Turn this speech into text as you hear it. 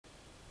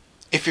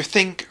If you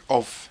think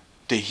of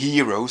the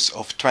heroes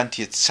of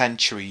 20th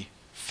century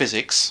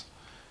physics,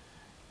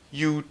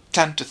 you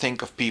tend to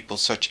think of people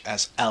such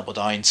as Albert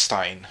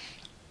Einstein,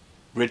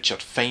 Richard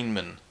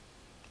Feynman,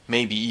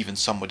 maybe even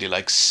somebody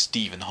like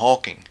Stephen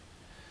Hawking.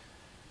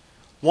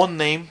 One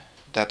name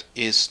that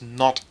is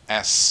not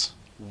as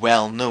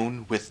well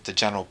known with the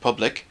general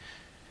public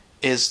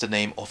is the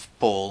name of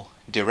Paul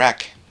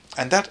Dirac.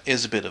 And that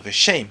is a bit of a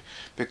shame,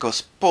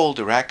 because Paul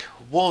Dirac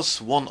was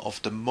one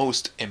of the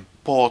most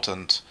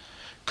important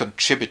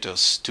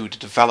contributors to the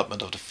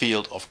development of the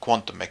field of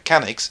quantum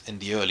mechanics in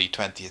the early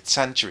 20th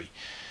century.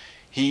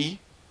 He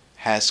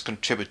has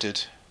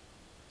contributed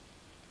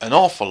an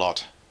awful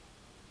lot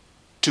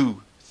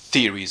to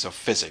theories of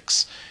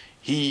physics.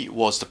 He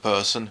was the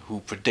person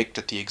who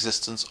predicted the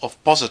existence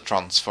of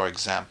positrons, for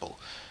example.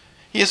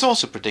 He has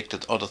also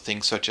predicted other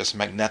things such as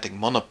magnetic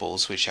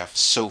monopoles, which have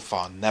so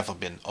far never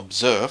been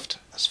observed,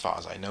 as far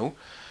as I know,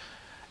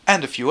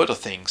 and a few other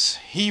things.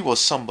 He was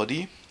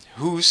somebody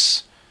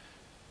whose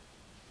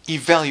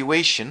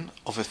evaluation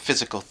of a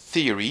physical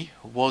theory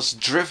was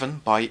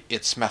driven by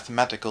its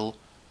mathematical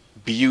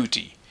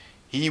beauty.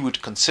 He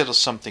would consider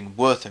something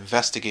worth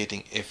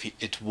investigating if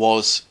it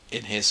was,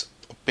 in his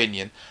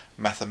opinion,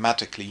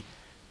 mathematically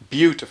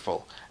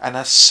beautiful. And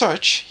as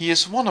such, he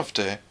is one of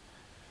the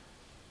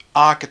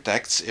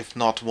architects, if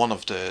not one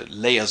of the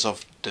layers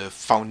of the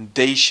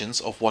foundations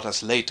of what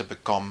has later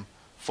become,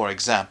 for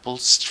example,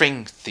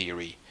 string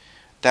theory.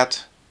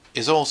 That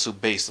is also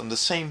based on the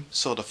same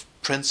sort of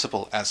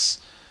principle as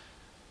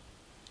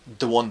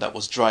the one that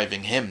was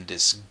driving him,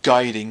 this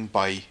guiding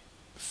by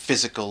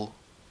physical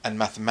and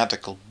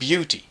mathematical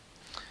beauty.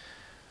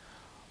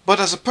 But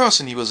as a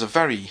person, he was a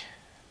very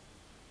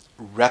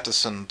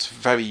reticent,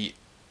 very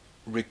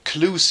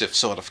reclusive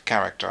sort of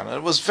character, and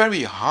it was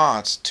very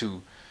hard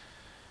to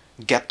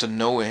get to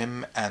know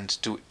him and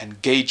to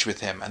engage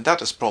with him, and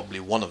that is probably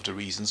one of the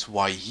reasons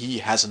why he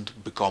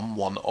hasn't become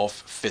one of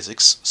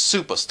physics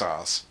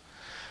superstars.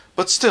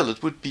 But still,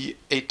 it would be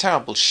a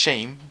terrible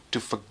shame to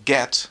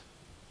forget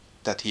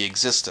that he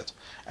existed,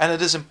 and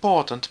it is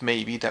important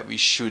maybe that we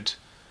should,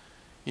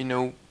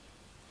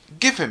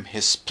 give him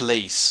his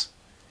place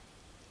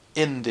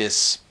in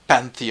this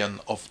pantheon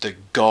of the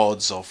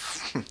gods of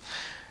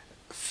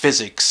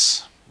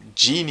physics,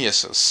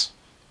 geniuses,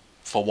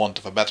 for want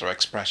of a better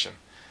expression.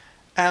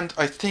 And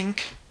I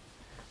think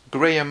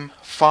Graham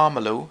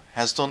Farmelo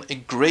has done a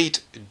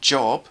great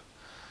job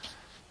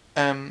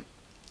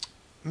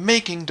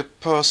making the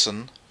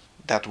person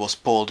that was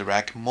Paul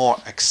Dirac more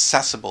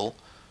accessible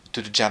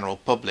to the general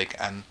public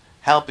and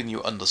helping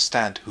you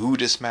understand who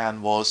this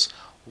man was,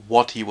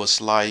 what he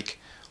was like,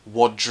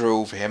 what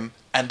drove him,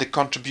 and the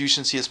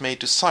contributions he has made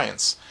to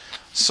science.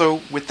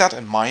 So with that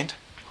in mind,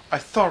 I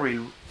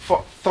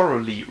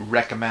thoroughly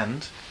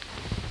recommend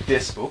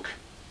this book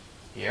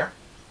here,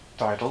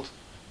 titled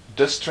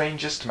The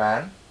Strangest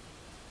Man,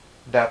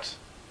 that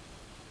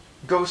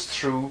goes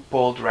through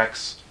Paul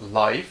Dirac's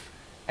life,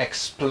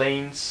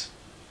 explains,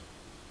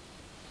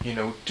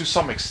 to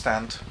some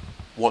extent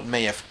what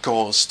may have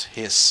caused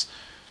his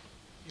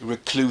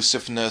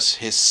reclusiveness,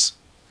 his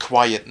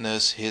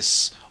quietness,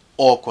 his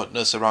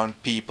awkwardness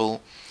around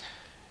people.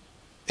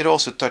 It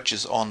also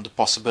touches on the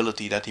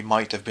possibility that he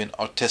might have been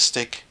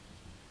autistic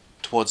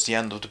towards the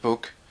end of the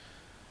book,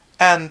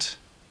 and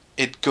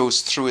it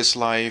goes through his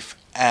life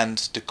and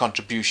the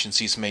contributions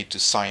he's made to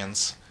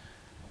science,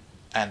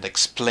 and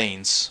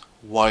explains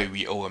why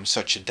we owe him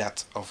such a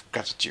debt of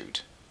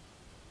gratitude.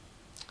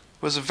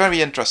 He was a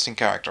very interesting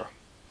character,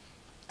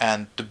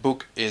 and the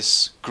book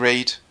is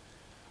great,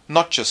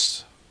 not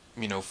just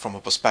from a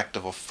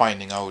perspective of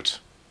finding out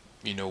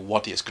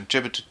what he has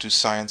contributed to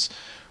science,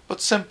 but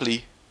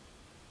simply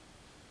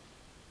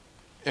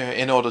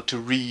in order to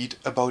read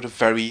about a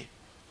very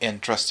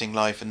interesting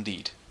life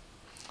indeed.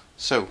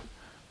 So,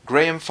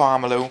 Graham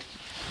Farmelo,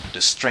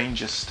 The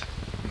Strangest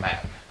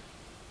Man.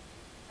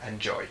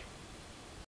 Enjoy.